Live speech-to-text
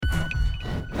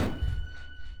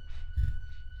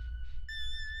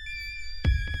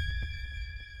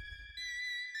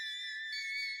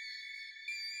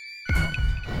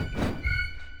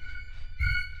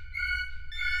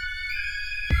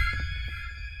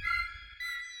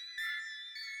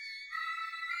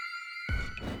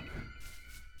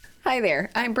Hi there,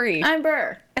 I'm Bri. I'm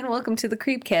Ber. And welcome to the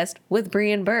Creepcast with Bri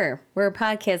and Ber. We're a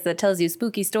podcast that tells you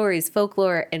spooky stories,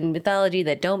 folklore, and mythology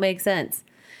that don't make sense.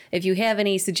 If you have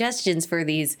any suggestions for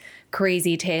these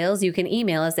crazy tales, you can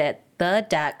email us at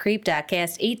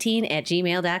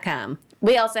the.creep.cast18@gmail.com.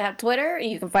 We also have Twitter.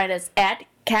 You can find us at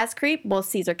CastCreep, both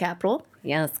C's are capital.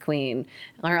 Yes, Queen.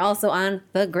 We're also on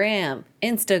the gram,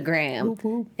 Instagram. Whoop,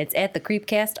 whoop. It's at the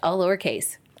Creepcast, all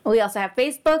lowercase. We also have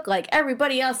Facebook, like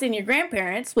everybody else in your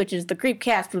grandparents, which is the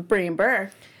Creepcast with Bri and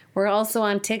Ber. We're also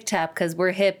on TikTok because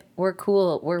we're hip, we're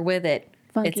cool, we're with it.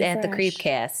 Funky it's at the fresh.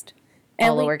 Creepcast,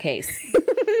 And all we- lowercase.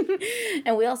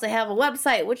 And we also have a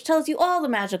website which tells you all the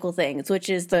magical things, which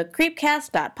is the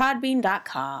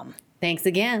creepcast.podbean.com. Thanks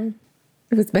again.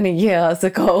 It's been a years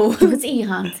ago. It was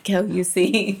eons ago, you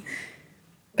see.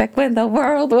 Back when the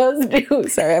world was new.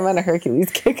 Sorry, I'm on a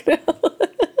Hercules kick now.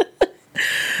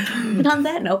 And on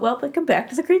that note, welcome back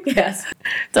to the Creepcast.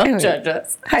 Don't Anyway. judge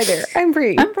us. Hi there, I'm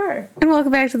Bri. I'm Ber. And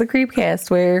welcome back to the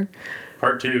Creepcast, where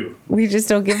Part 2. we just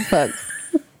don't give a fuck.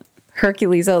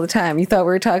 Hercules all the time. You thought we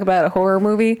were talking about a horror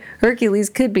movie? Hercules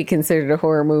could be considered a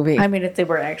horror movie. I mean, if they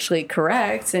were actually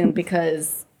correct, and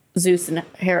because Zeus and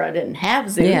Hera didn't have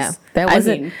Zeus. Yeah, that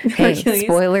wasn't. Hey, Hercules,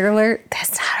 spoiler alert,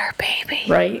 that's not her baby.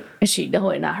 right? And she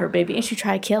know it, not her baby, and she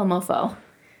tried to kill a mofo.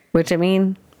 Which, I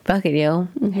mean, fuck it, yo.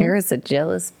 Hera's a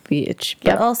jealous bitch.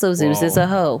 But Yep. also, Zeus is a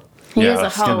hoe. He Yeah, is I a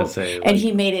was gonna hoe, say, and like-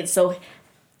 he made it so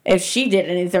if she did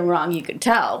anything wrong, you could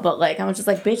tell. But like, I was just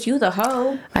like, bitch, you the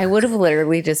hoe. I would have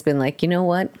literally just been like, you know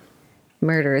what?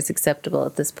 Murder is acceptable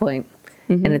at this point,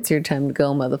 and it's your time to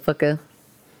go, motherfucker.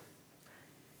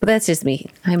 But that's just me.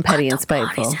 I'm petty and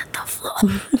spiteful. At the floor.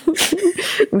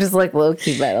 I'm just like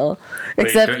low-key metal. Wait,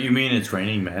 Except, don't you mean it's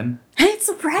raining men? It's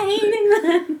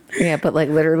raining. yeah, but like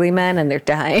literally men, and they're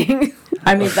dying.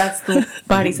 I mean, that's the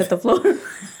bodies at the floor.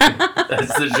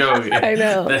 That's the joke. I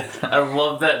know. I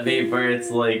love that meme where it's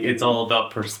like, it's all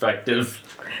about perspective.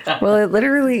 Well, it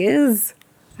literally is.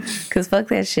 Because fuck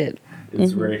that shit.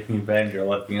 It's raining men, you're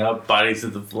looking up, bodies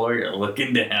at the floor, you're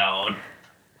looking down.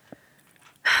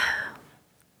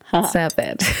 It's not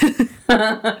bad.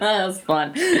 That was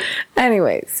fun.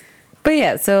 Anyways. But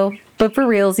yeah, but for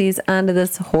realsies, onto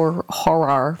this horror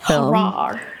film.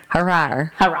 Hurrah.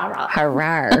 Horror. Hurrah.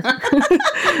 Horror.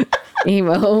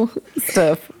 Emo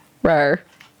stuff. Rar.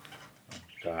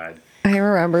 God. I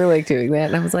remember like doing that,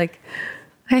 and I was like,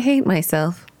 I hate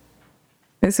myself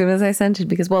as soon as I sent it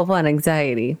because, well, one,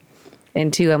 anxiety,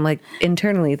 and two, I'm like,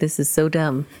 internally, this is so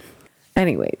dumb.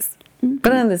 Anyways,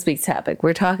 but on this week's topic,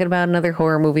 we're talking about another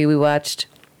horror movie we watched,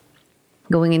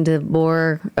 going into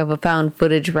more of a found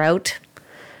footage route.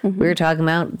 We were talking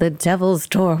about The Devil's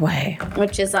Doorway,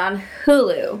 Which is on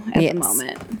Hulu at Yes. the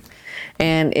moment.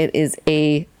 and it is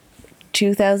a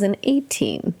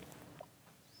 2018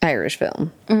 Irish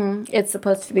film. It's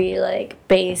supposed to be like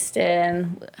based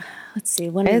in. Let's see.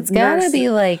 When did It's gotta be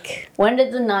like When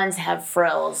did the nuns have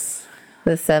frills?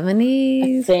 the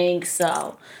 70s. Think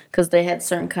so, because they had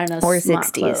certain kind of Or smart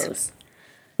 60s. clothes.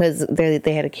 Because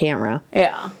they had a camera.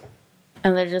 Yeah,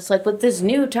 and they're just like, with this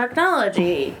new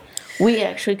technology, we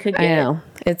actually could get. I know.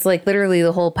 It's like literally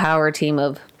the whole power team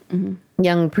of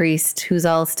young priests who's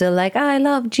all still like, I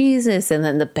love Jesus. And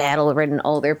then the battle-ridden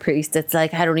older priest that's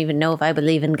like, I don't even know if I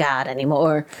believe in God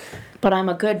anymore. But I'm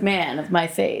a good man of my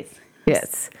faith.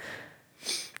 Yes.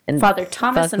 And Father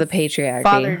Thomas fuck and the patriarchy.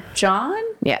 Father John.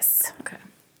 Yes. Okay.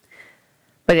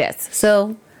 But yes.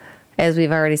 So, as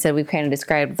we've already said, we've kind of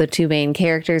described the two main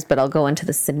characters, but I'll go into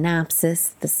the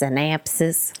synopsis.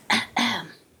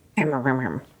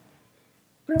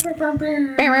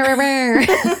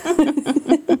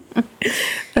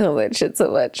 I love that shit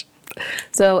so much.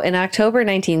 So in October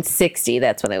 1960,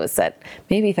 that's when it was set.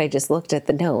 Maybe if I just looked at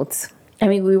the notes. I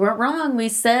mean, we weren't wrong. We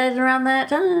said around that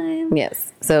time.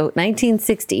 Yes. So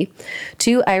 1960,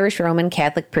 two Irish Roman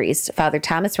Catholic priests, Father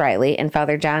Thomas Riley and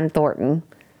Father John Thornton,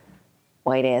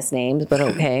 white ass names, but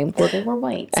okay. Well, they were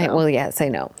white. So. Well, yes, I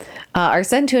know. Are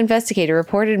sent to investigate a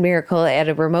reported miracle at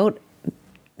a remote,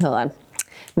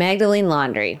 Magdalene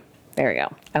Laundry. There we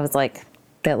go. I was like,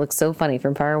 that looks so funny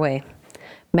from far away.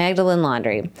 Magdalene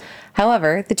Laundry.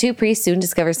 However, the two priests soon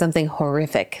discover something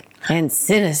horrific and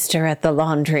sinister at the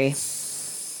laundry.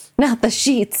 Not the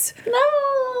sheets. No.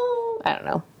 I don't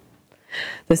know.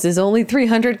 This is only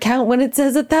 300 count when it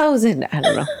says 1,000. I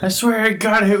don't know. I swear to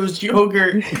God, it was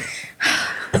yogurt.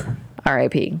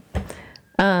 R.I.P.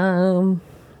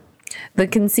 The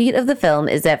conceit of the film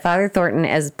is that Father Thornton,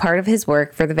 as part of his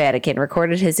work for the Vatican,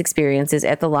 recorded his experiences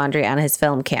at the laundry on his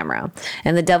film camera,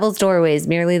 and The Devil's Doorway is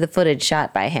merely the footage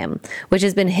shot by him, which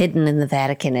has been hidden in the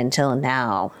Vatican until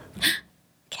now.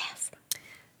 Gasp.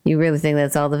 You really think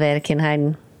that's all the Vatican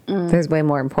hiding? There's way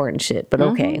more important shit, but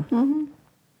okay.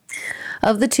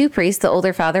 Of the two priests, the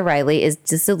older Father Riley is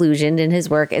disillusioned in his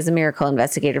work as a miracle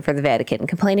investigator for the Vatican,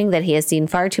 complaining that he has seen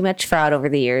far too much fraud over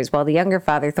the years, while the younger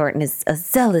Father Thornton is a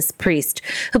zealous priest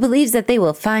who believes that they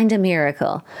will find a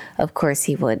miracle. Of course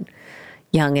he would.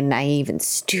 Young and naive and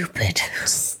stupid.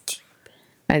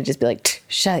 I'd just be like,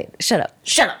 shut up.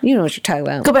 Shut up. You know what you're talking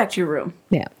about. Go back to your room.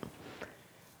 Yeah.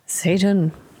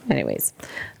 Satan. Anyways.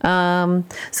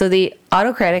 So the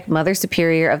autocratic Mother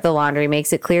Superior of the Laundry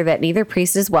makes it clear that neither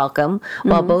priest is welcome,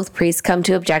 while both priests come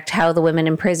to object how the women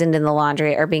imprisoned in the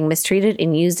laundry are being mistreated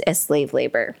and used as slave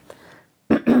labor.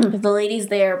 The ladies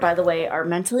there, by the way, are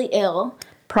mentally ill,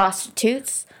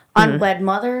 prostitutes, unwed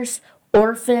mothers,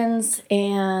 orphans,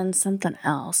 and something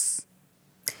else.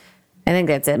 I think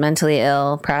that's it. Mentally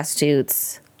ill,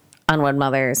 prostitutes, unwed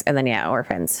mothers, and then,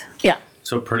 orphans. Yeah.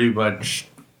 So pretty much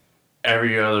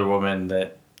every other woman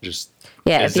that just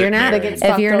If you're not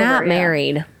over,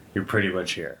 married, you're pretty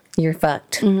much here. you're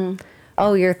fucked.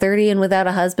 Oh, you're 30 and without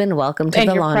a husband? Welcome to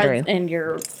the laundry. And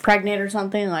you're pregnant or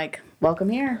something, like, welcome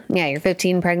here. Yeah, you're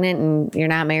 15, pregnant, and you're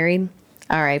not married?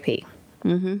 R.I.P.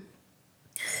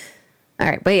 All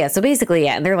right, but so basically,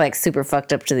 they're like super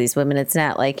fucked up to these women. It's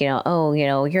not like, you're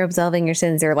absolving your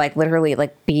sins. They're like literally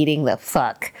like beating the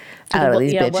fuck out of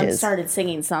these bitches. One started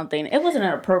singing something. It wasn't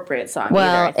an appropriate song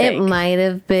Well, either, I think. it might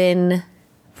have been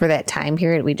for that time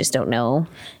period. We just don't know.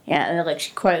 Yeah, and like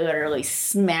she quite literally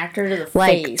smacked her to the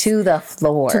Like face. to the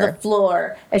floor. To the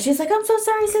floor. And she's like, I'm so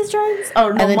sorry, sister. Oh, no,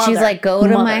 and then she's like, go to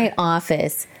Mother. my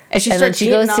office. And, then she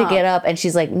goes to get up and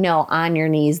she's like, no, on your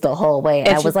knees the whole way. And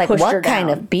I she was like, pushed her what kind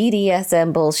down. of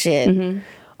BDSM bullshit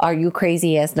are you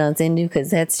crazy ass nuts into? Because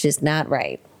that's just not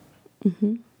right.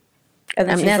 And then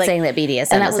I'm she's not like, saying that and BDSM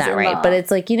that is was not in right, the- but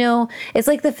it's like, it's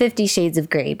like the 50 Shades of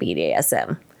Grey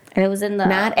BDSM. And it was in the...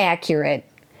 Not accurate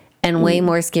and way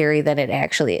more scary than it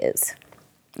actually is.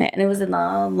 Yeah, and it was in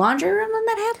the laundry room when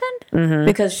that happened?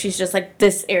 Because she's just like,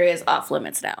 this area is off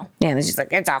limits now. Yeah, and then she's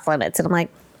like, it's off limits. And I'm like,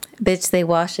 bitch, they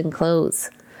wash and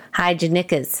clothes.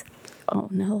 Hygienicas. Oh,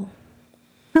 no.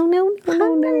 No.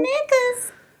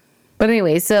 Niggas. But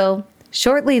anyway, so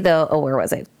shortly though, where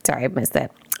was I? Sorry, I missed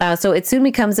that. So it soon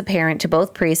becomes apparent to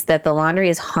both priests that the laundry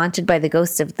is haunted by the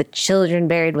ghosts of the children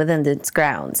buried within its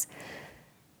grounds.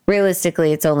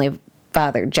 Realistically, it's only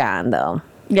Father John, though.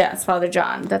 Yeah, it's Father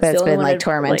John. That's That's the only been one like that-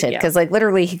 tormented because like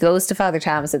literally he goes to Father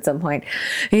Thomas at some point.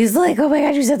 He's like, oh my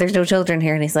God, you said there's no children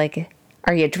here. And he's like,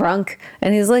 are you drunk?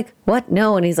 And he's like, what?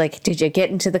 No. And he's like, did you get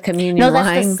into the communion No, that's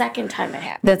wine? the second time it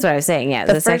happened. That's what I was saying. Yeah,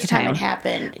 The the second first time it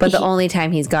happened. But the only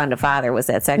time he's gone to Father was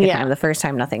that second Yeah. time. The first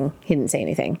time, nothing. He didn't say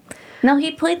anything. No,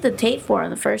 he played the tape for him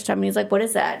the first time. And he's like, what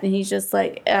is that? And he's just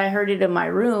like, I heard it in my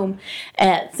room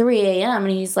at 3 a.m.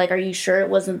 And he's like, are you sure it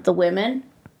wasn't the women?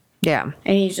 Yeah.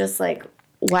 And he's just like,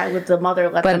 why would the mother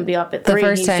let them be up at the 3?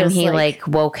 first He's time just he like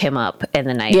woke him up in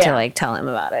the night to Yeah. like tell him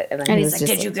about it. And then And he he's was like,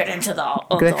 just did you get into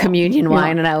the communion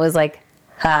wine? And I was like,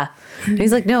 ha. And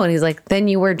he's like, no. And he's like, then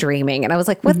you were dreaming. And I was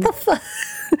like, what the fuck?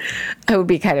 I would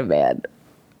be kind of mad.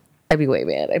 I'd be way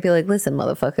mad. I'd be like, listen,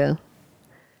 motherfucker.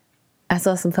 I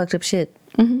saw some fucked up shit.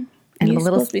 And I'm a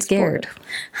little scared.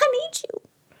 I need you.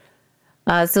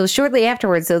 So shortly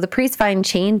afterwards, the priests find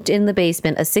chained in the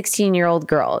basement a 16-year-old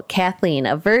girl, Kathleen,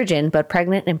 a virgin, but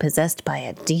pregnant and possessed by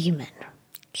a demon.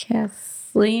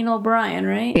 Kathleen O'Brien,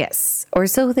 right? Yes, or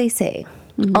so they say.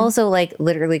 Also, like,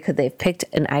 literally, could they have picked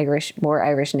an more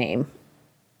Irish name?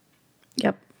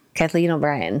 Yep. Kathleen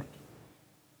O'Brien.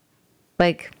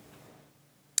 Like,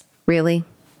 really?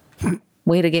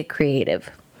 Way to get creative.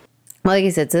 Well, like I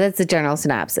said, so that's the general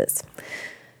synopsis.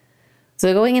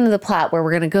 So going into the plot where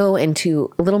we're going to go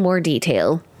into a little more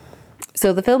detail.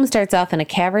 So the film starts off in a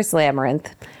cavernous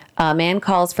labyrinth. A man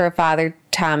calls for a Father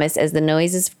Thomas as the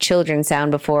noises of children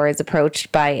sound before is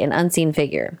approached by an unseen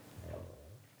figure.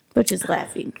 Which is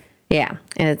laughing. Yeah,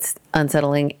 and it's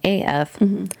unsettling AF.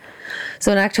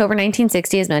 So in October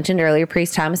 1960, as mentioned earlier,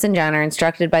 Priest Thomas and John are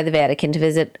instructed by the Vatican to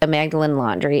visit a Magdalene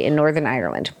Laundry in Northern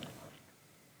Ireland,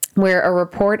 where a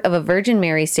report of a Virgin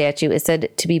Mary statue is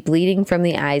said to be bleeding from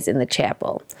the eyes in the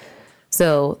chapel.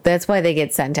 So that's why they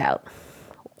get sent out.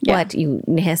 Yeah. What, you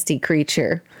nasty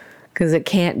creature? Because it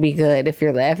can't be good if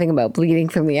you're laughing about bleeding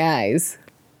from the eyes.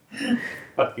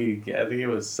 Fucking, I think it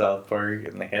was South Park,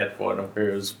 and they had one where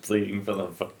it was bleeding from the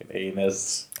fucking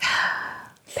anus.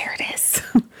 There it is.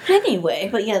 Anyway,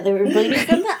 but yeah, they were bleeding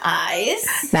from the eyes.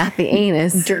 Not the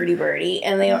anus. Dirty birdie.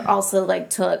 And they also like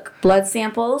took blood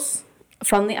samples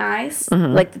from the eyes,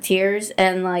 like the tears,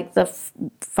 and like the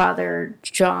Father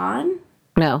John.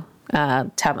 No,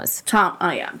 Thomas.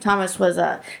 Thomas was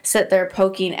sit there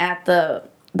poking at the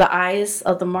the eyes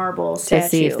of the marble statue to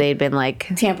see if they'd been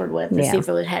like tampered with, to see if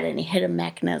it had any hidden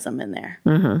mechanism in there.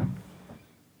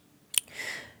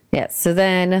 Yeah, so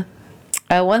then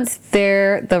once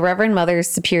the Reverend Mother's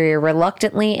superior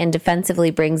reluctantly and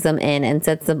defensively brings them in and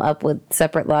sets them up with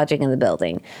separate lodging in the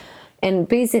building. And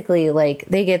basically, like,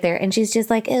 they get there and she's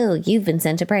just like, oh, you've been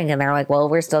sent to prank. And they're like, well,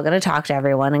 we're still going to talk to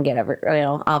everyone and get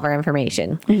all of our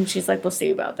information. And she's like, we'll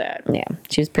see about that. Yeah,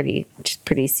 she's pretty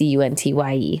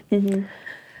CUNTYE.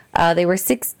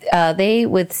 They,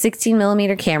 with 16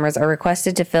 millimeter cameras, are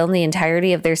requested to film the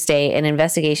entirety of their stay and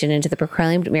investigation into the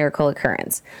proclaimed miracle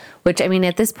occurrence. Which, I mean,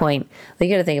 at this point, you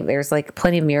got to think there's like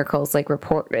plenty of miracles like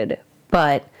reported,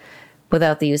 but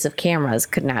without the use of cameras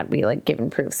could not be like given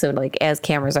proof. So like as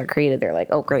cameras are created, they're like,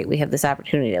 oh great, we have this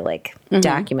opportunity to like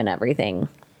document everything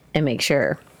and make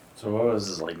sure. So what was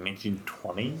this, like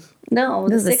 1920s? No,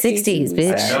 This is the 60s,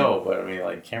 bitch. I know, but I mean,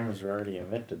 like, cameras were already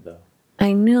invented, though.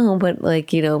 I know, but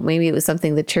like, maybe it was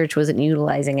something the church wasn't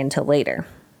utilizing until later.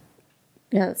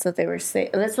 Yeah, that's what they were saying.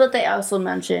 That's what they also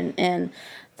mentioned in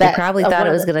They that. probably thought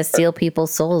it was going to steal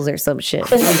people's souls or some shit.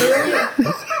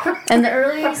 In the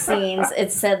earlier scenes,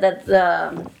 it said that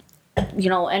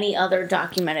any other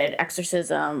documented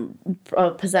exorcism,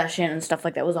 possession, and stuff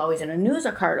like that was always in a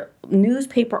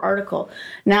newspaper article.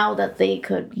 Now that they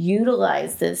could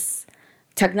utilize this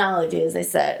technology, as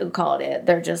they called it,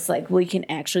 they're just like, we can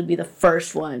actually be the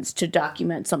first ones to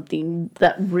document something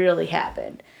that really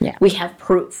happened. Yeah. We have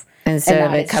proof. Instead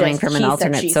of it coming from an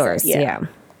alternate source. Yeah.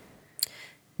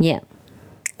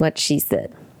 What she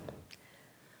said.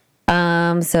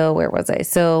 So where was I?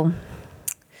 So,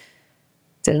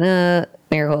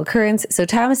 miracle occurrence. So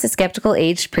Thomas, the skeptical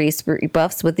aged priest,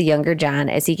 rebuffs with the younger John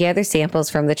as he gathers samples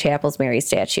from the chapel's Mary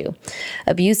statue.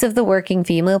 Abuse of the working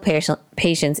female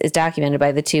patients is documented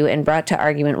by the two and brought to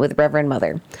argument with Reverend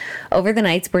Mother. Over the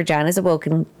nights where John is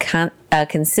awoken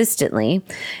consistently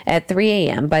at 3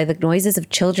 a.m. by the noises of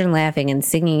children laughing and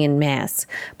singing in mass,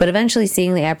 but eventually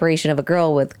seeing the apparition of a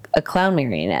girl with a clown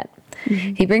marionette.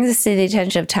 He brings this to the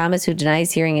attention of Thomas, who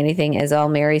denies hearing anything, as all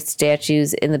Mary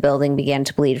statues in the building began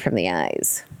to bleed from the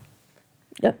eyes.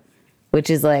 Yep.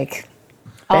 Which is like,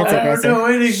 I that's don't aggressive. know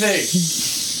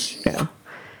anything.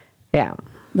 Yeah.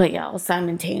 But yeah,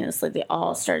 simultaneously, they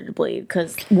all started to bleed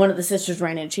because one of the sisters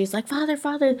ran in. She's like,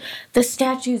 Father, the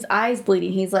statue's eye's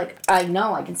bleeding. He's like, I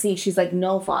know, I can see. She's like,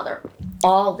 no, Father,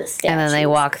 all the statues. And then they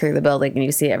walk through the building and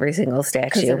you see every single statue.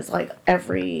 Because there's like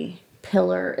every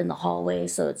pillar in the hallway,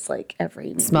 so it's like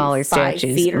every smaller 5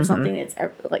 statues feet or something. It's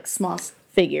like small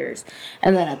figures,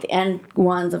 and then at the end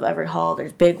ones of every hall,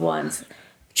 there's big ones,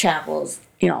 chapels.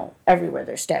 Everywhere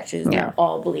there's statues, and they're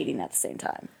all bleeding at the same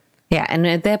time. Yeah, and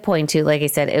at that point too, like I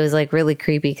said, it was like really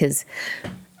creepy because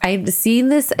I've seen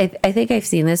this. I think I've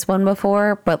seen this one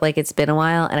before, but like it's been a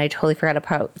while, and I totally forgot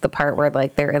about the part where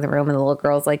like they're in the room and the little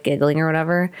girl's like giggling or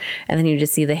whatever, and then you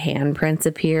just see the handprints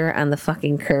appear on the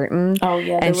fucking curtain. Oh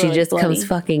yeah, and she really just bloody. comes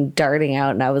fucking darting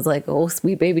out, and I was like, oh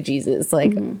sweet baby Jesus,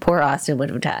 like poor Austin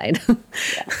would have died.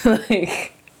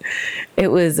 Like it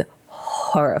was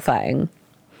horrifying.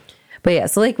 But yeah,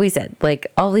 so like we said, like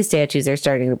all these statues are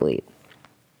starting to bleed.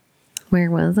 Where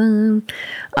was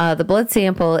I? The blood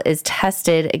sample is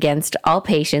tested against all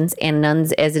patients and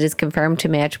nuns as it is confirmed to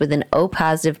match with an O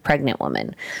positive pregnant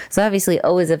woman. So obviously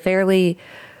O is a fairly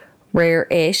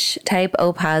rare-ish type.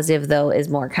 O positive, though, is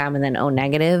more common than O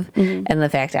negative. And the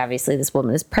fact, obviously, this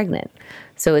woman is pregnant.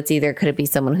 So it's either could it be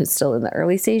someone who's still in the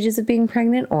early stages of being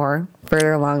pregnant or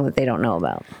further along that they don't know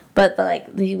about. But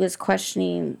like he was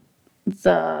questioning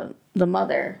the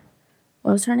mother.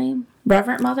 What was her name?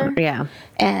 Reverend Mother? Yeah.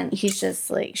 And he's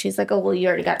just like, she's like, oh, well, you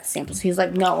already got the samples. He's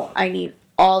like, no, I need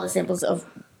all the samples of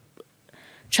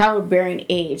childbearing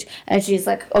age. And she's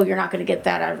like, oh, you're not going to get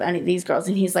that out of any of these girls.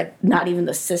 And he's like, not even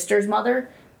the sister's mother?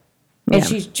 And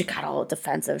she got all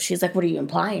defensive. She's like, what are you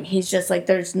implying? He's just like,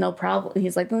 there's no problem.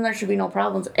 He's like, then there should be no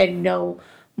problems and no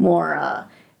more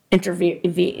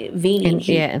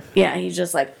intervening. He's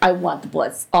just like, I want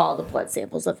all the blood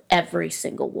samples of every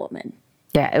single woman.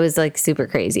 Yeah, it was like super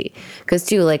crazy. Because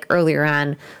too, like earlier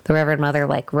on, the Reverend Mother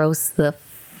like roasts the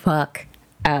fuck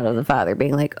out of the father,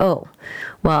 being like, oh,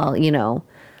 well,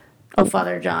 Oh,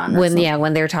 Father John. When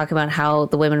they were talking about how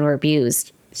the women were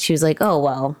abused, she was like, oh,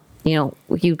 well,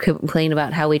 you complain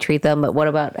about how we treat them, but what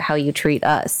about how you treat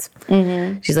us?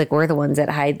 She's like, we're the ones that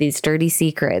hide these dirty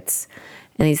secrets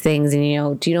and these things.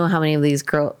 And, do you know how many of these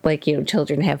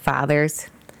children have fathers?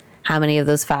 How many of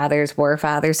those fathers were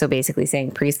fathers? So basically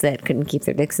saying priests that couldn't keep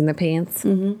their dicks in their pants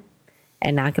and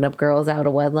knocking up girls out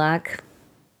of wedlock.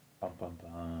 Bum, bum,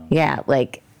 bum. Yeah,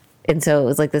 and so it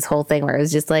was like this whole thing where it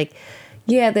was just like,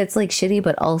 yeah, that's like shitty,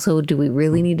 but also do we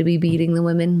really need to be beating the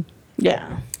women?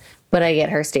 Yeah. But I get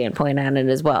her standpoint on it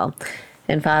as well.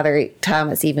 And Father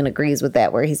Thomas even agrees with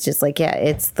that, where he's just like, yeah,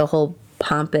 it's the whole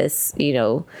pompous,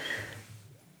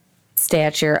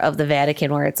 stature of the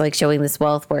Vatican, where it's like showing this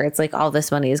wealth, where it's like all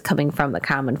this money is coming from the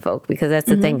common folk. Because that's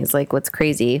the thing, is like what's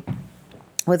crazy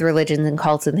with religions and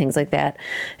cults and things like that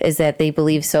is that they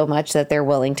believe so much that they're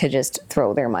willing to just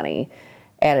throw their money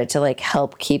at it to like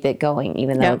help keep it going,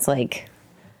 even though it's like,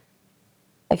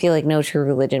 I feel like no true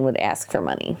religion would ask for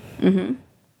money.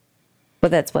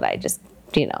 But that's what I just,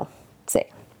 say.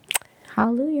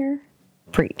 Hallelujah.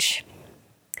 Preach.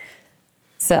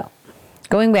 So,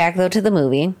 going back though to the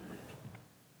movie,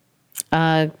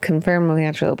 confirmed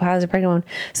natural positive pregnant woman.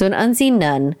 So an unseen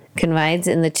nun confides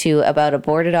in the two about a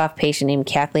boarded off patient named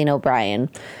Kathleen O'Brien,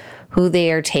 who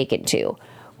they are taken to.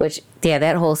 Which, yeah,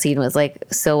 that whole scene was like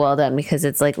so well done, because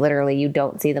it's like literally you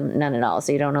don't see them nun at all,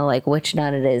 so you don't know like which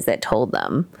nun it is that told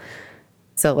them.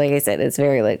 So like I said, it's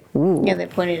very like, ooh. Yeah, they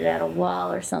pointed it at a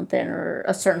wall or something, or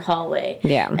a certain hallway.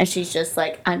 Yeah. And she's just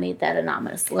like, I made that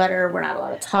anonymous letter. We're not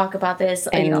allowed to talk about this.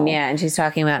 And yeah, and she's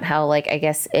talking about how, like, I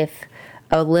guess if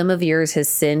a limb of yours has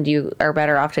sinned, you are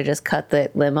better off to just cut the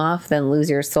limb off than lose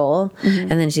your soul.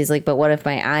 And then she's like, but what if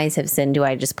my eyes have sinned? Do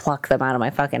I just pluck them out of my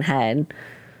fucking head?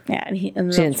 Yeah, and she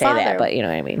didn't say that, but you know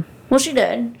what I mean. Well, she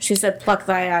did. She said, pluck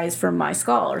thy eyes from my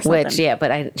skull or something. Which, yeah,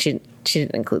 but she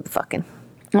didn't include the fucking.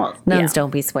 Well, Nuns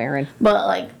don't be swearing. But,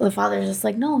 like, the father's just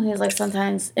like, no. He was like,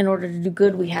 sometimes in order to do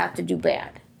good, we have to do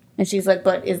bad. And she's like,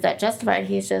 but is that justified?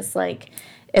 He's just like,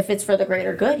 if it's for the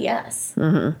greater good, yes.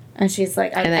 And she's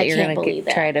like, I can't believe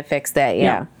that. Try to fix that,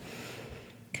 yeah.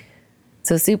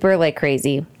 So super, like,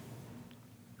 crazy.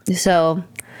 So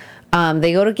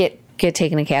they go to get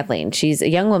taken to Kathleen. She's a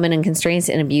young woman in constrained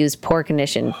and abused, poor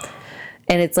condition.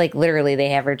 And it's like literally they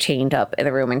have her chained up in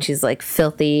the room, and she's like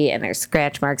filthy, and there's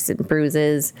scratch marks and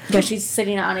bruises. Yeah, she's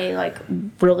sitting on a like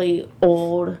really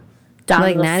old down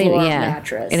like the not floor even,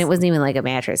 mattress. And it wasn't even like a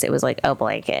mattress, it was like a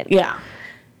blanket. Yeah.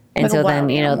 And Like so then,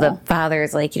 wild animal. the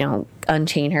father's like,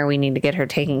 unchain her, we need to get her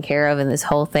taken care of, and this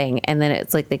whole thing. And then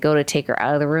it's like they go to take her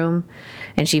out of the room,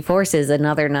 and she forces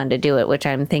another nun to do it, which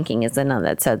I'm thinking is the nun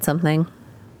that said something.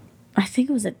 I think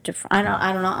it was a different. I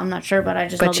don't know. I'm not sure, but I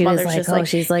just know the she was mother's like, just oh, like,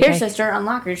 she's like, here, sister,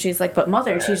 unlock her. She's like, but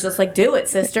mother, she's just like, do it,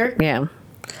 sister. Yeah.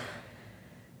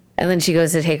 And then she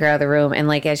goes to take her out of the room, and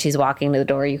like as she's walking to the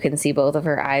door, you can see both of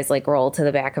her eyes like roll to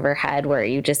the back of her head, where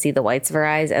you just see the whites of her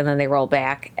eyes, and then they roll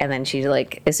back, and then she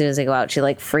like as soon as they go out, she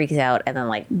like freaks out and then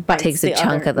like takes a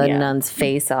chunk of the nun's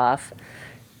face off.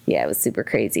 Yeah, it was super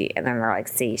crazy. And then they're like,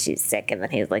 see, she's sick, and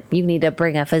then he's like, you need to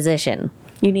bring a physician.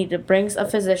 You need to bring a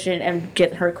physician and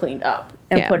get her cleaned up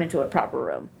and put into a proper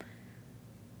room.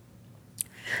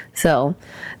 So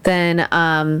then,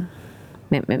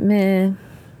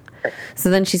 so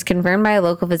then she's confirmed by a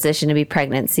local physician to be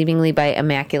pregnant, seemingly by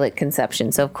immaculate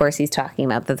conception. So of course he's talking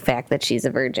about the fact that she's a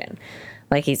virgin.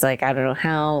 Like he's like, I don't know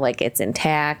how, like it's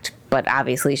intact, but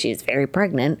obviously she's very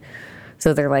pregnant.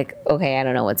 So they're like, okay, I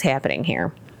don't know what's happening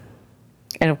here.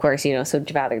 And of course, so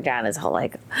Father John is all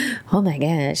like, oh my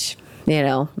gosh,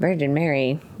 Virgin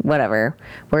Mary, whatever.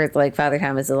 Where it's like Father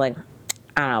Thomas is like,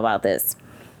 I don't know about this.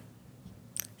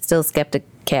 Still skeptic,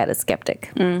 cat is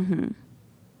skeptic.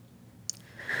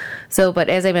 So, but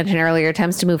as I mentioned earlier,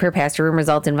 attempts to move her past her room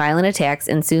result in violent attacks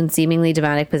and soon seemingly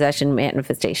demonic possession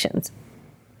manifestations.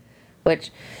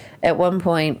 Which, at one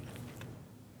point,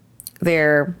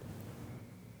 they're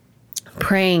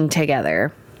praying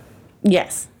together.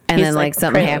 Yes. And then, like,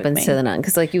 something happens to the nun.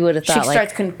 Because, like, you would have thought, she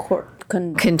starts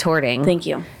contorting. Thank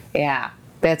you. Yeah.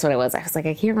 That's what it was. I was like,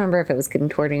 I can't remember if it was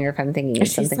contorting or if I'm thinking of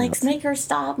something else. She's like, make her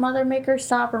stop, mother, make her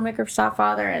stop, or make her stop,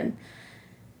 father. And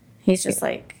he's just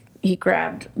like, he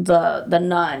grabbed the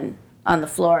nun on the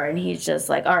floor, and he's just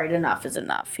like, all right, enough is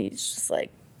enough. He's just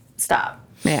like, stop.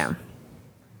 Yeah.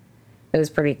 It was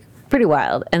pretty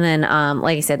wild. And then,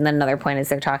 like I said, and then another point is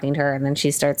they're talking to her, and then she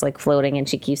starts like floating, and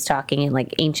she keeps talking in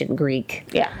like ancient Greek.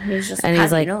 Yeah, he's just and how he's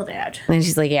do like, you know that? And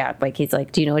she's like, yeah, like he's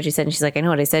like, do you know what you said? And she's like, I know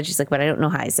what I said. She's like, but I don't know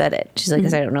how I said it. She's like,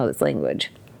 because I don't know this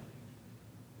language.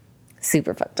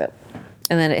 Super fucked up.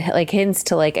 And then it like hints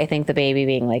to like I think the baby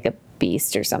being like a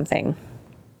beast or something,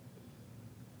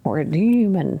 or a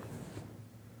demon.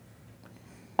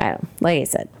 I don't know. Like I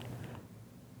said.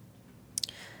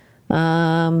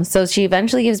 So she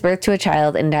eventually gives birth to a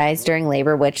child and dies during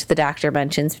labor, which the doctor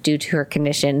mentions due to her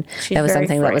condition. That was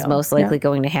something that was most likely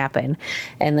going to happen.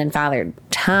 And then Father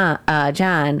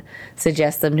John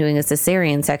suggests them doing a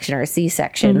cesarean section or a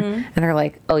C-section. And they're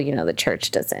like, oh, the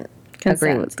church doesn't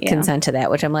consent to that,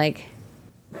 which I'm like,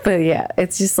 but yeah,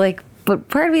 it's just like, but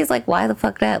part of me is like, why the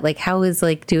fuck not? Like, how is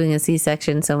like doing a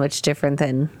C-section so much different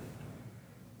than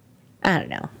I don't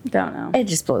know. Don't know. It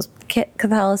just blows.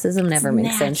 Catholicism never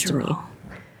makes sense to me.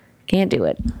 Can't do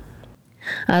it.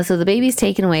 So the baby's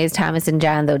taken away as Thomas and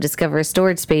John, though, discover a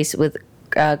storage space with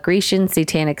Grecian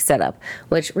satanic setup,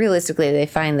 which realistically they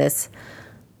find this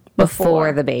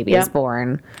before the baby is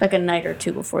born. Like a night or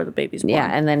two before the baby's born. Yeah,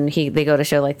 and then they go to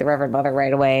show like the Reverend Mother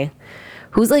right away,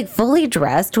 who's like fully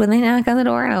dressed when they knock on the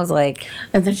door, and I was like...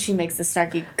 And then she makes the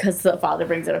snarky, because the father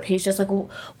brings it up. He's just like, well,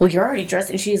 you're already dressed.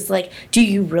 And she's like, do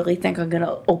you really think I'm going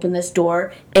to open this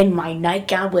door in my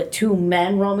nightgown with two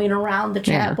men roaming around the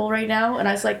chapel right now? And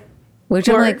I was like... Which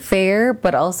I'm like, fair,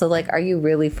 but also like, are you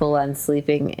really full on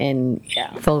sleeping in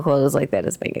full clothes? Like, that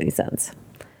doesn't make any sense.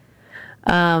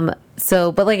 But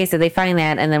like I said, they find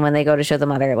that, and then when they go to show the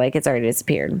mother, like, it's already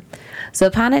disappeared. So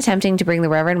upon attempting to bring the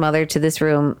Reverend Mother to this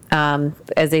room,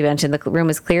 as they mentioned, the room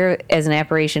is clear as an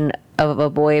apparition of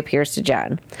a boy appears to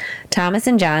John. Thomas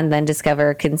and John then discover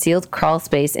a concealed crawl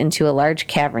space into a large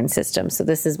cavern system. So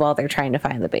this is while they're trying to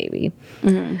find the baby.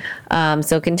 Mm-hmm.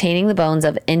 So containing the bones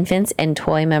of infants and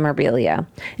toy memorabilia,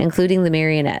 including the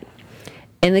marionette.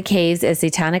 In the caves, as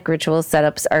satanic ritual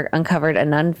setups are uncovered, a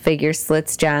nun figure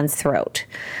slits John's throat.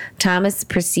 Thomas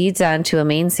proceeds on to a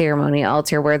main ceremony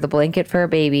altar where the blanket for a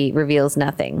baby reveals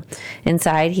nothing.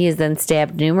 Inside, he is then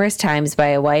stabbed numerous times by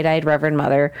a wide-eyed Reverend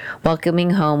Mother, welcoming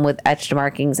home with etched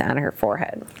markings on her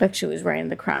forehead. Like she was wearing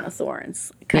the crown of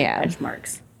thorns. Kind of edge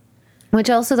marks. Which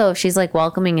also, though, if she's, like,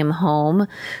 welcoming him home,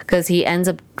 because he ends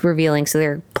up revealing, so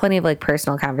there are plenty of, like,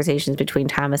 personal conversations between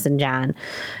Thomas and John.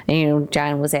 And, you know,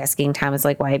 John was asking Thomas,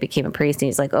 like, why he became a priest. And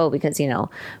he's like, oh, because, you know,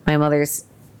 my mother's,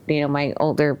 you know, my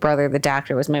older brother, the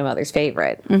doctor, was my mother's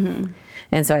favorite. Mm-hmm.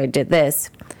 And so I did this.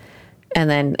 And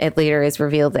then it later is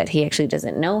revealed that he actually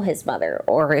doesn't know his mother,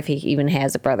 or if he even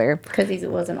has a brother. Because he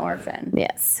was an orphan.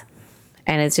 Yes.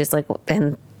 And it's just like,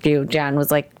 then, you know, John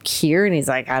was like, here? And he's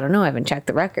like, I don't know, I haven't checked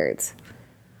the records.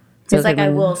 So he's like, I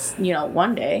will, you know,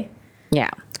 one day. Yeah.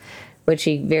 Which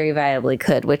he very viably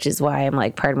could, which is why I'm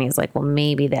like, part of me is like, well,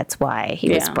 maybe that's why he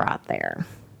was brought there.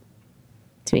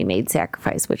 To be made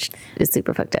sacrifice, which is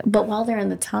super fucked up. But while they're in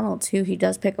the tunnel, too, he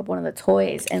does pick up one of the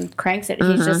toys and cranks it.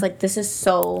 He's just like, this is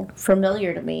so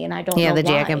familiar to me, and I don't know why. The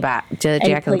Jack in the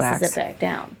Box. Places it back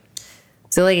down.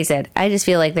 So like I said, I just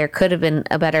feel like there could have been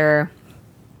a better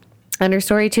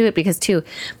understory to it, because too,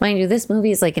 mind you, this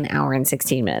movie is like an hour and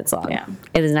 16 minutes long. Yeah.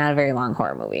 It is not a very long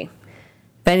horror movie.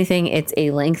 If anything, it's a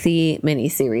lengthy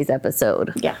miniseries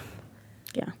episode. Yeah.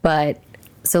 Yeah. But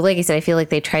so like I said, I feel like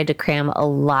they tried to cram a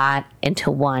lot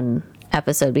into one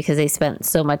episode because they spent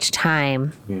so much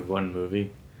time. One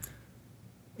movie?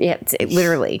 Yeah,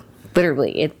 literally.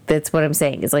 That's what I'm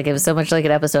saying. It's like, it was so much like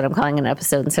an episode, I'm calling it an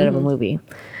episode instead of a movie.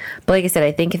 But like I said,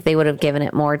 I think if they would have given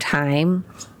it more time,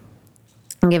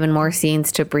 given more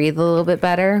scenes to breathe a little bit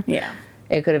better. Yeah.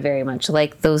 It could have very much,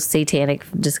 like, those satanic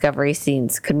discovery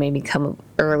scenes could maybe come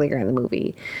earlier in the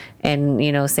movie. And,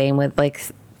 you know, same with, like,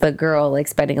 the girl, like,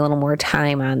 spending a little more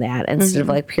time on that instead of,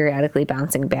 like, periodically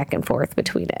bouncing back and forth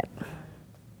between it.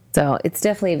 So it's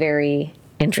definitely very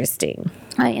interesting.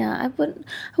 I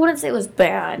wouldn't say it was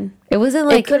bad. It wasn't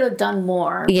like... It could have done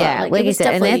more. Yeah, but, like I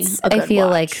said, and that's, I feel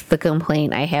watch. like the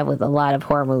complaint I have with a lot of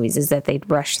horror movies is that they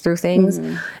rush through things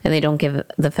and they don't give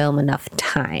the film enough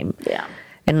time. Yeah.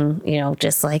 And, you know,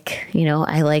 just like, you know,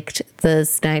 I liked the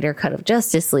Snyder cut of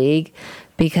Justice League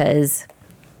because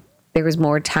there was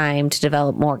more time to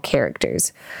develop more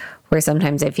characters, where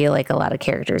sometimes I feel like a lot of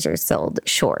characters are sold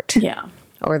short. Yeah.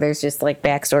 Or there's just like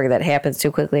backstory that happens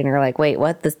too quickly and you're like, wait,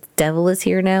 what? The devil is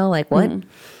here now? Like, what?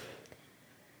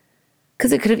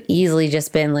 Because it could have easily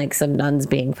just been like some nuns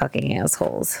being fucking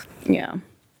assholes. Yeah.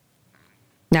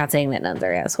 Not saying that nuns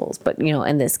are assholes, but, you know,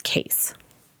 in this case.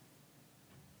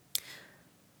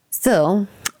 So,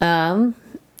 like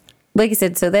I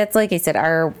said, so that's, like I said,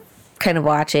 our kind of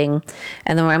watching,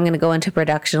 and then I'm going to go into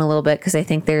production a little bit because I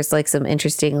think there's like some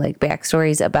interesting like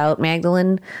backstories about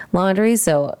Magdalene Laundry.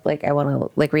 So like I want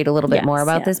to like read a little bit more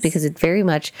about this because it's very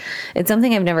much, it's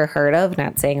something I've never heard of.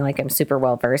 Not saying like I'm super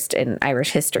well versed in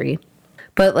Irish history,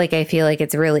 but like I feel like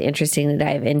it's really interesting to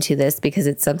dive into this because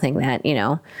it's something that, you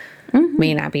know,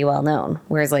 may not be well known.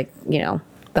 Whereas like, you know,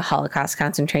 the Holocaust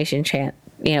concentration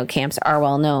camps are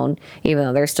well known, even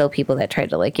though there's still people that try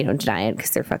to like, you know, deny it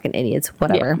because they're fucking idiots,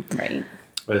 whatever. Yeah, right.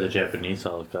 Or the Japanese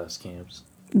Holocaust camps.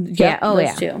 Yeah. Oh,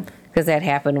 yeah. Too. Because that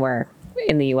happened where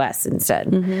in the U.S.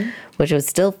 instead, which was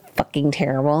still fucking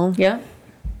terrible. Yeah.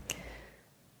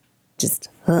 Just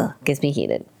gets me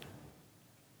heated.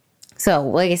 So,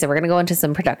 like I said, we're going to go into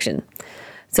some production.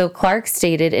 So Clark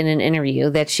stated in an interview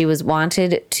that she was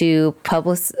wanted to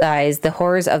publicize the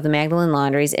horrors of the Magdalene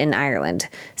Laundries in Ireland,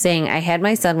 saying, I had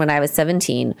my son when I was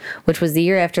 17, which was the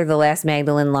year after the last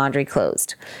Magdalene Laundry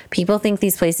closed. People think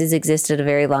these places existed a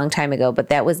very long time ago, but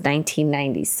that was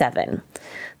 1997.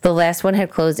 The last one had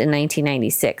closed in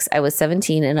 1996. I was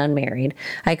 17 and unmarried.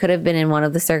 I could have been in one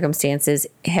of the circumstances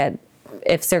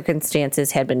if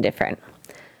circumstances had been different.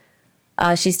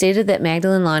 She stated that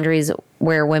Magdalene Laundries,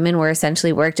 where women were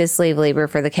essentially worked as slave labor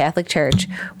for the Catholic Church,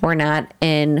 were not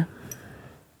an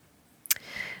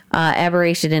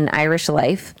aberration in Irish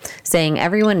life, saying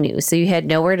everyone knew, so you had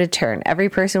nowhere to turn. Every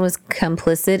person was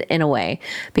complicit in a way,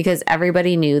 because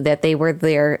everybody knew that they were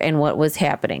there and what was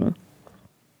happening.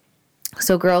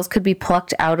 So girls could be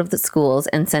plucked out of the schools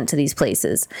and sent to these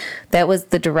places. That was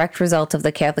the direct result of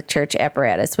the Catholic Church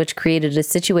apparatus, which created a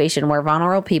situation where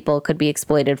vulnerable people could be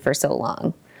exploited for so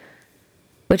long.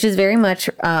 Which is very much,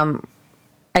 I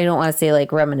don't want to say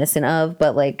like reminiscent of,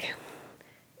 but like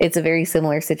it's a very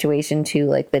similar situation to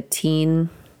like the teen,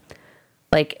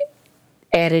 like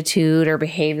attitude or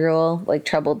behavioral, like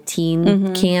troubled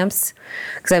teen camps.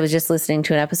 Because I was just listening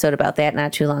to an episode about that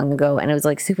not too long ago, and it was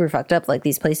like super fucked up. Like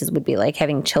these places would be like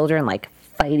having children like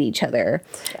fight each other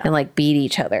and like beat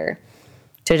each other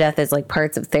to death as like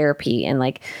parts of therapy, and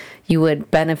like you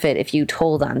would benefit if you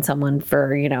told on someone for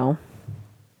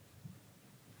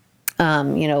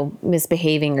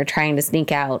misbehaving or trying to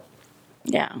sneak out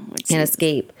and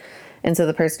escape, and so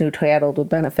the person who tattled would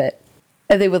benefit,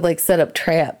 and they would like set up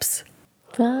traps.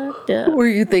 Fucked up. Where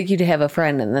you think you'd have a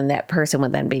friend, and then that person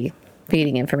would then be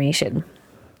feeding information.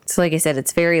 So like I said,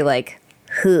 it's very like,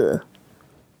 And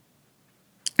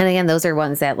again, those are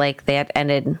ones that like that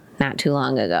ended not too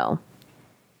long ago.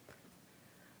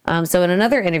 So in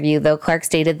another interview, though, Clark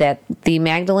stated that the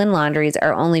Magdalene Laundries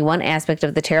are only one aspect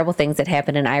of the terrible things that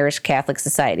happen in Irish Catholic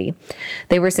society.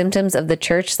 They were symptoms of the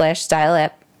church/style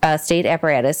state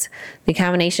apparatus. The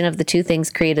combination of the two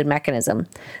things created mechanism.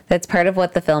 That's part of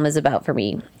what the film is about for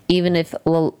me. Even if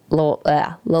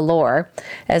Lalore,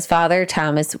 as Father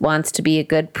Thomas, wants to be a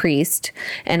good priest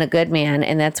and a good man,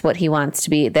 and that's what he wants to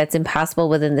be, that's impossible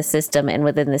within the system and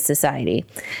within the society.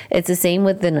 It's the same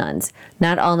with the nuns.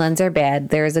 Not all nuns are bad.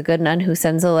 There is a good nun who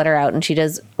sends a letter out, and she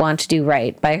does want to do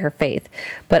right by her faith.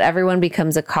 But everyone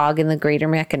becomes a cog in the greater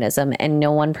mechanism, and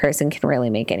no one person can really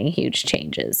make any huge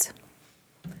changes.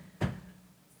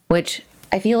 Which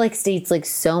I feel like states like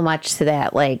so much to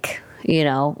that, like,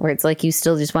 where it's like you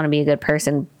still just want to be a good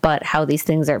person, but how these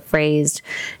things are phrased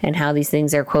and how these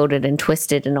things are quoted and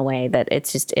twisted in a way that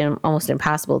it's just almost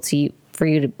impossible for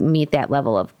you to meet that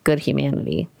level of good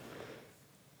humanity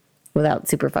without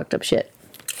super fucked up shit.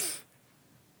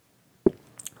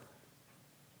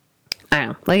 I don't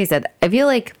know. Like I said, I feel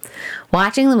like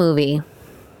watching the movie,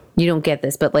 you don't get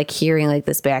this, but like hearing like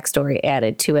this backstory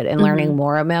added to it and learning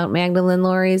more about Magdalene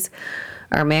Laundries,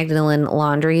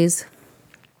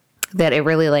 that it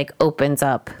really like opens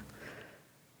up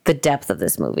the depth of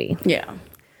this movie. Yeah.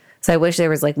 So I wish there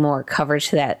was like more coverage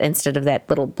to that instead of that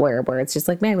little blurb where it's just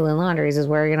like Magdalene Laundries is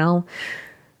where,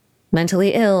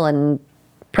 mentally ill and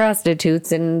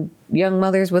prostitutes and young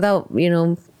mothers without,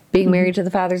 being married to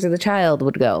the fathers of the child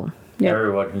would go. Yep.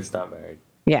 Everyone who's not married.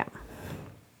 Yeah.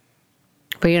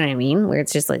 But you know what I mean? Where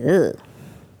it's just like, ugh.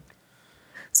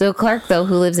 So Clark, though,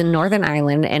 who lives in Northern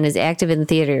Ireland and is active in the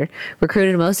theater,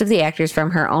 recruited most of the actors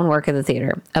from her own work in the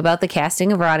theater. About the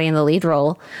casting of Roddy in the lead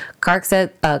role, Clark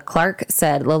said,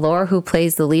 Lalore, who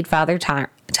plays the lead Father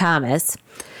Thomas,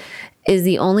 is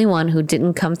the only one who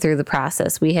didn't come through the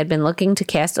process. We had been looking to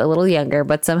cast a little younger,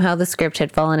 but somehow the script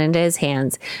had fallen into his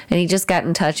hands, and he just got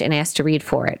in touch and asked to read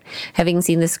for it, having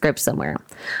seen the script somewhere.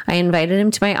 I invited him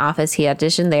to my office. He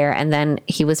auditioned there, and then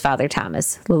he was Father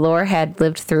Thomas. Lalore had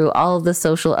lived through all of the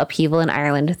social upheaval in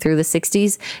Ireland through the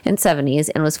 60s and 70s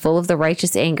and was full of the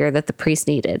righteous anger that the priest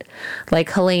needed.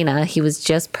 Like Helena, he was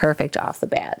just perfect off the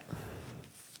bat.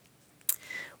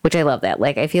 Which I love that.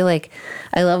 Like, I feel like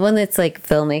I love when it's like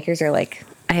filmmakers are like,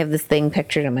 I have this thing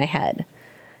pictured in my head.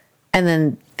 And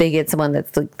then they get someone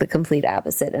that's like the complete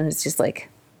opposite. And it's just like,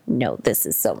 no, this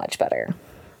is so much better.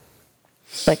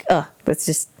 Like, that's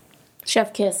just.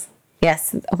 Chef kiss.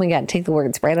 Yes. Oh my God. Take the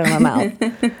words right out of my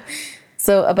mouth.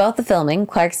 So about the filming,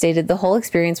 Clark stated the whole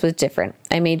experience was different.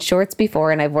 I made shorts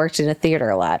before and I've worked in a theater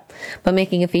a lot, but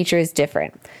making a feature is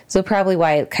different. So probably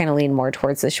why it kind of leaned more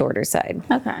towards the shorter side.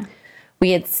 Okay. We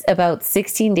had about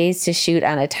 16 days to shoot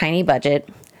on a tiny budget,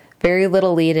 very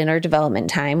little lead in or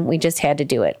development time. We just had to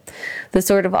do it. The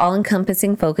sort of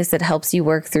all-encompassing focus that helps you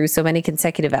work through so many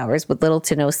consecutive hours with little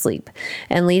to no sleep.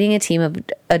 And leading a team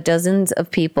of dozens of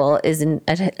people is an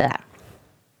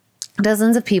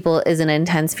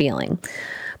intense feeling.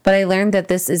 But I learned that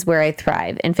this is where I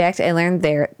thrive. In fact, I learned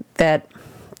there that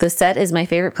the set is my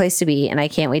favorite place to be, and I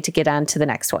can't wait to get on to the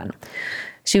next one.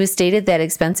 She was stated that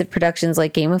expensive productions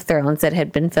like Game of Thrones that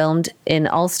had been filmed in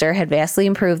Ulster had vastly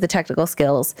improved the technical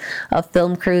skills of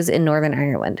film crews in Northern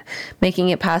Ireland, making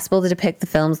it possible to depict the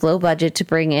film's low budget to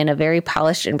bring in a very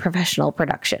polished and professional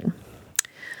production.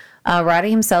 Roddy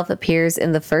himself appears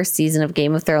in the first season of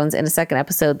Game of Thrones in a second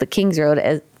episode, The King's Road,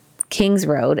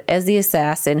 as the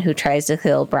assassin who tries to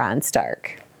kill Bran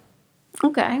Stark.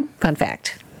 Okay. Fun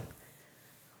fact.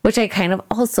 Which I kind of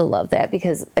also love that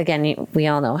because, again, we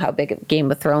all know how big Game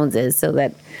of Thrones is, so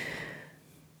that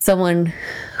someone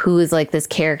who is like this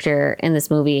character in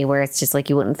this movie where it's just like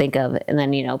you wouldn't think of, and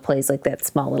then, plays like that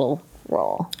small little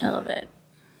role. I love it.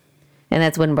 And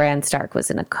that's when Bran Stark was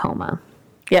in a coma.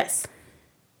 Yes.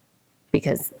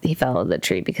 Because he fell out of the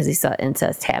tree because he saw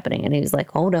incest happening, and he was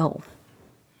like, oh no.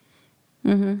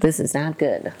 Mm-hmm. This is not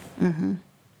good. Mm-hmm.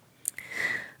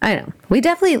 I know. I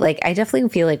definitely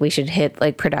feel like we should hit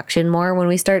like production more when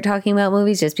we start talking about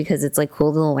movies, just because it's like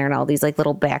cool to learn all these like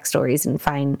little backstories and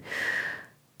find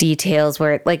details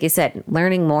where, like I said,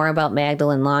 learning more about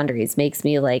Magdalene Laundry makes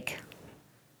me like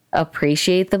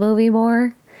appreciate the movie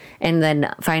more. And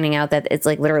then finding out that it's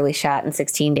like literally shot in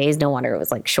 16 days. No wonder it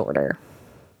was like shorter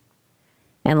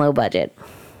and low budget.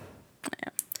 Yeah.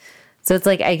 So it's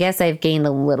like, I guess I've gained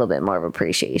a little bit more of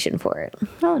appreciation for it.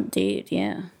 Oh, indeed.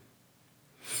 Yeah.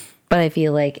 But I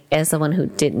feel like as someone who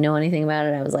didn't know anything about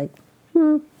it, I was like,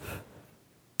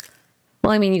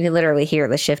 Well, I mean, you can literally hear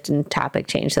the shift in topic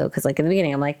change, though, because like in the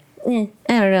beginning, I'm like, I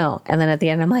don't know. And then at the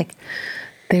end, I'm like,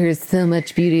 there's so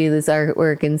much beauty of this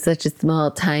artwork in such a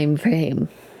small time frame.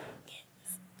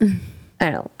 Yes. I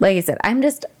don't know. Like I said,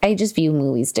 I just view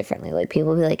movies differently. Like people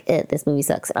will be like, this movie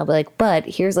sucks. And I'll be like, but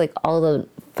here's like all the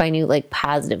finding like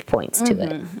positive points to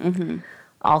it. Mm-hmm.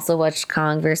 Also watched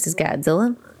Kong versus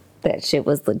Godzilla. That shit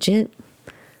was legit.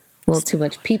 A little too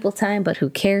much people time, but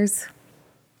who cares?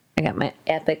 I got my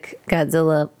epic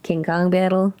Godzilla King Kong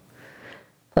battle.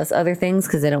 Plus other things,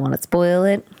 because I don't want to spoil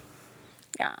it.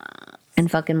 Yeah. And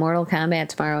fucking Mortal Kombat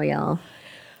tomorrow, y'all.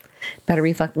 Better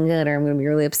be fucking good or I'm going to be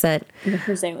really upset.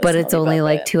 But it's only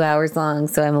like 2 hours long,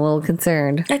 so I'm a little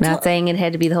concerned. Not saying it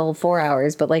had to be the whole 4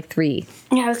 hours, but like 3.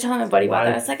 Yeah, I was telling my buddy about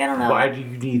that. I was like, I don't know. Why do you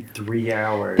need 3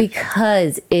 hours?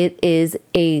 Because it is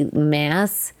a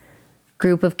mass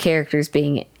group of characters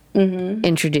being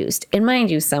introduced. And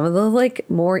mind you, some of the like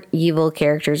more evil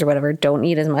characters or whatever don't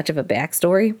need as much of a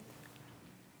backstory.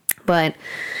 But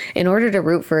in order to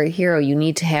root for a hero, you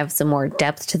need to have some more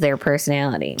depth to their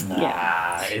personality.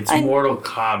 Yeah, it's Mortal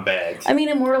Kombat. I mean,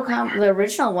 in Mortal Kombat, the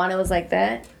original one, it was like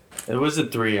that. It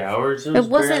wasn't 3 hours. It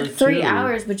wasn't 3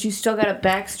 hours, but you still got a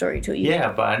backstory to it.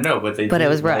 Yeah, but I know, but it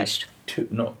was rushed.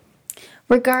 No.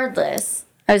 Regardless,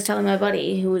 I was telling my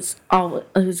buddy who's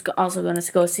also going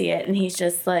to go see it, and he's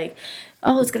just like,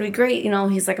 "Oh, it's gonna be great,"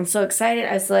 He's like, "I'm so excited."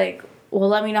 I was like, "Well,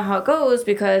 let me know how it goes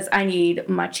because I need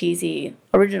my cheesy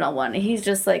original one." And he's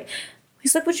like,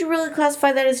 "Would you really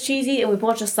classify that as cheesy?" And we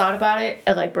both just thought about it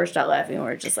and like burst out laughing. And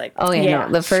we're just like, "Oh yeah." No,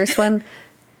 the first one,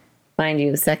 mind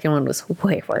you, the second one was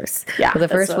way worse. Yeah, but the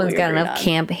first one's got enough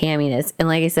camp hamminess, and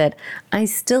like I said, I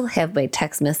still have my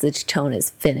text message tone as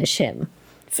 "finish him."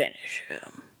 Finish him.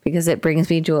 Because it brings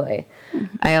me joy.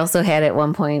 Mm-hmm. I also had at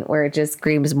one point where it just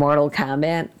screams Mortal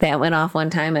Kombat. That went off one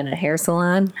time in a hair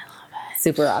salon. I love it.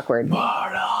 Super awkward.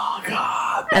 Mortal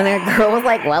Kombat. And the girl was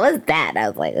like, what was that? I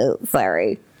was like, oh,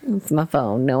 sorry. It's my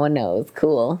phone. No one knows.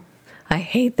 Cool. I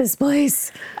hate this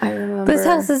place. I remember. This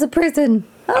house is a prison.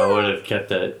 I would have kept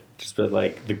that. Just been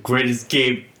like, the greatest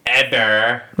game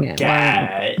ever.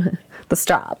 Yeah, the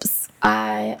Strops.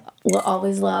 I will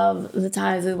always love the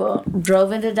times we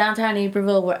drove into downtown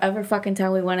Naperville, wherever fucking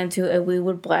town we went into, and we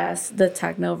would blast the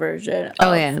techno version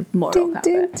of Mortal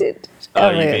Kombat.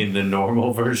 Oh, you mean the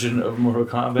normal version of Mortal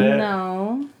Kombat?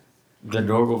 No. The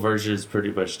normal version is pretty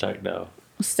much techno.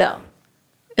 Still,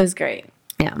 it was great.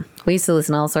 Yeah, we used to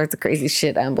listen to all sorts of crazy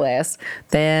shit on blast.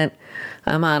 That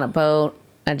I'm on a boat.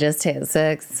 I just had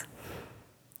sex.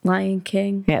 Lion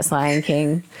King. Yes, Lion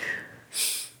King.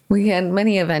 We had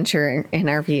many adventure in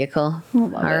our vehicle.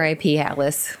 R.I.P.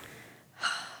 Alice.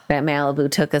 That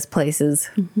Malibu took us places.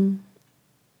 Mm-hmm.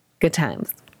 Good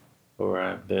times. We're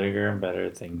at bigger and better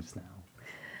things now.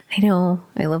 I know.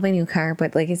 I love my new car,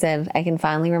 but like I said, I can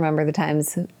finally remember the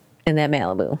times in that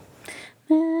Malibu.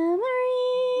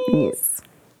 Memories. Yes.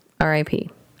 R.I.P.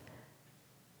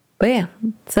 But yeah,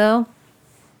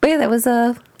 that was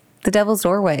The Devil's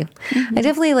Doorway. Mm-hmm. I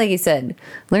definitely, like you said,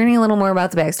 learning a little more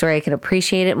about the backstory, I can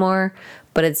appreciate it more,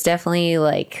 but it's definitely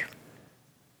like,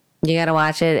 you gotta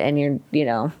watch it and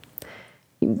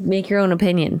Make your own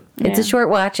opinion. It's a Yeah. short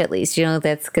watch, at least. You know,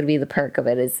 that's going to be the perk of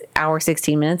it is hour,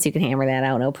 16 minutes. You can hammer that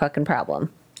out. No fucking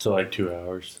problem. So like 2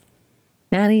 hours.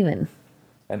 Not even.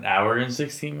 An hour and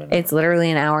 16 minutes? It's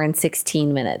literally an hour and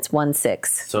 16 minutes.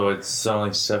 1-6. So it's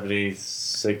only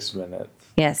 76 minutes.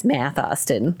 Yes, math,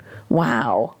 Austin.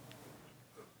 Wow.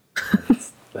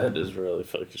 That is really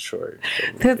fucking short.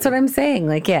 That's what I'm saying.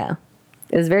 Like, yeah.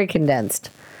 It was very condensed.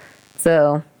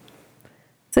 So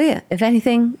yeah, if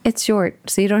anything, it's short.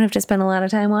 So you don't have to spend a lot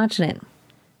of time watching it.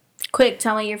 Quick,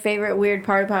 tell me your favorite weird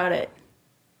part about it.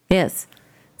 Yes.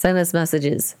 Send us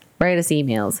messages. Write us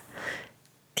emails.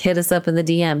 Hit us up in the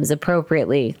DMs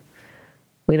appropriately.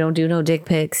 We don't do no dick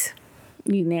pics.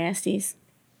 You nasties.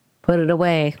 Put it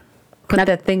away. Put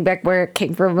that thing back where it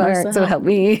came from. So help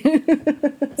me.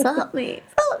 So help me.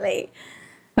 Help me.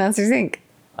 Monsters Inc.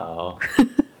 Oh.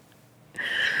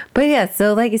 But yeah,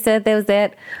 so like you said, that was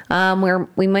that.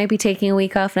 We might be taking a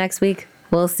week off next week.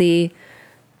 We'll see.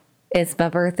 It's my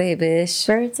birthday, bish.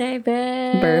 Birthday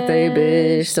bitch. Birthday,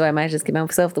 bish. So I might just give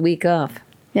myself the week off.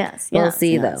 Yes. We'll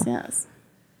see, though. Yes.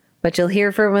 But you'll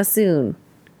hear from us soon.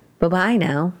 Bye-bye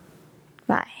now.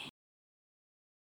 Bye.